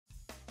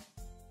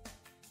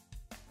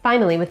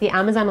Finally, with the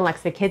Amazon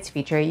Alexa Kids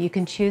feature, you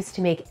can choose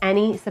to make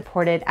any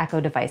supported Echo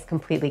device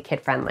completely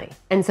kid-friendly.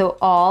 And so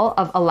all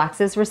of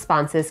Alexa's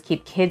responses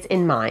keep kids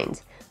in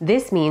mind.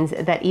 This means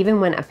that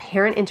even when a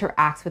parent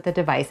interacts with the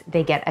device,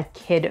 they get a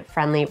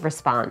kid-friendly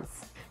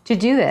response. To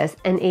do this,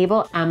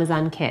 enable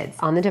Amazon Kids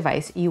on the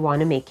device you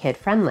want to make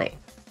kid-friendly.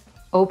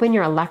 Open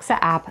your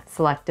Alexa app,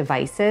 select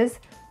Devices,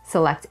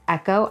 select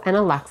Echo and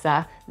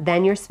Alexa,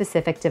 then your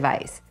specific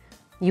device.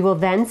 You will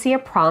then see a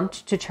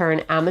prompt to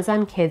turn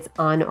Amazon Kids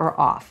on or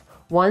off.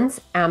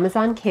 Once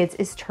Amazon Kids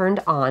is turned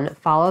on,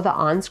 follow the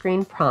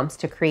on-screen prompts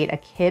to create a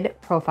kid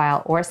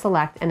profile or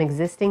select an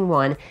existing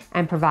one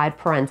and provide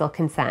parental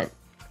consent.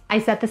 I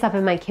set this up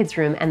in my kids'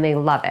 room and they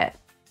love it.